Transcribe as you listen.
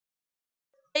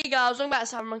Hey guys, welcome back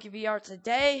to Cyber Monkey VR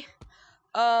today.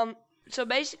 So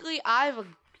basically, I have an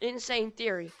insane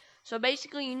theory. So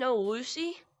basically, you know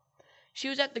Lucy? She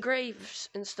was at the graves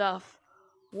and stuff.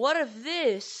 What if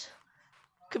this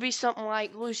could be something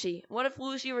like Lucy? What if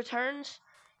Lucy returns?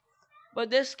 But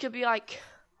this could be like,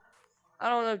 I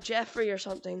don't know, Jeffrey or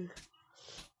something.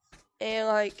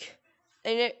 And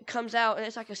it comes out and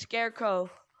it's like a scarecrow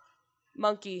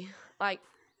monkey. And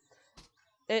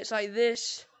it's like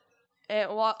this. And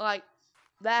it walk like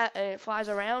that, and it flies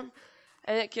around,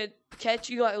 and it could catch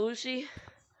you like Lucy.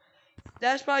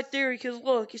 That's my theory. Cause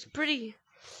look, it's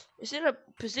in a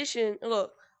position.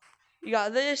 Look, you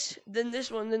got this, then this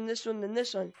one, then this one, then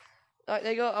this one. Like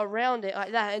they go around it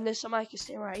like that, and then somebody can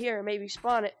stand right here and maybe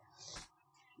spawn it.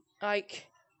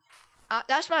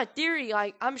 That's my theory.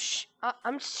 I'm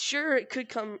sure it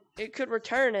could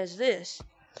return as this,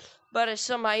 but as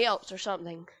somebody else or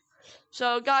something.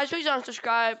 So guys, please don't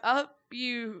subscribe. I hope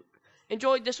you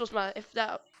enjoyed this. If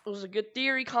that was a good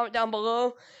theory, comment down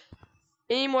below.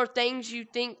 Any more things you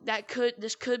think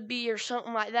this could be or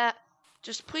something like that,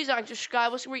 just please don't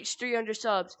subscribe. Let's reach 300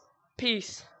 subs.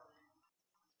 Peace.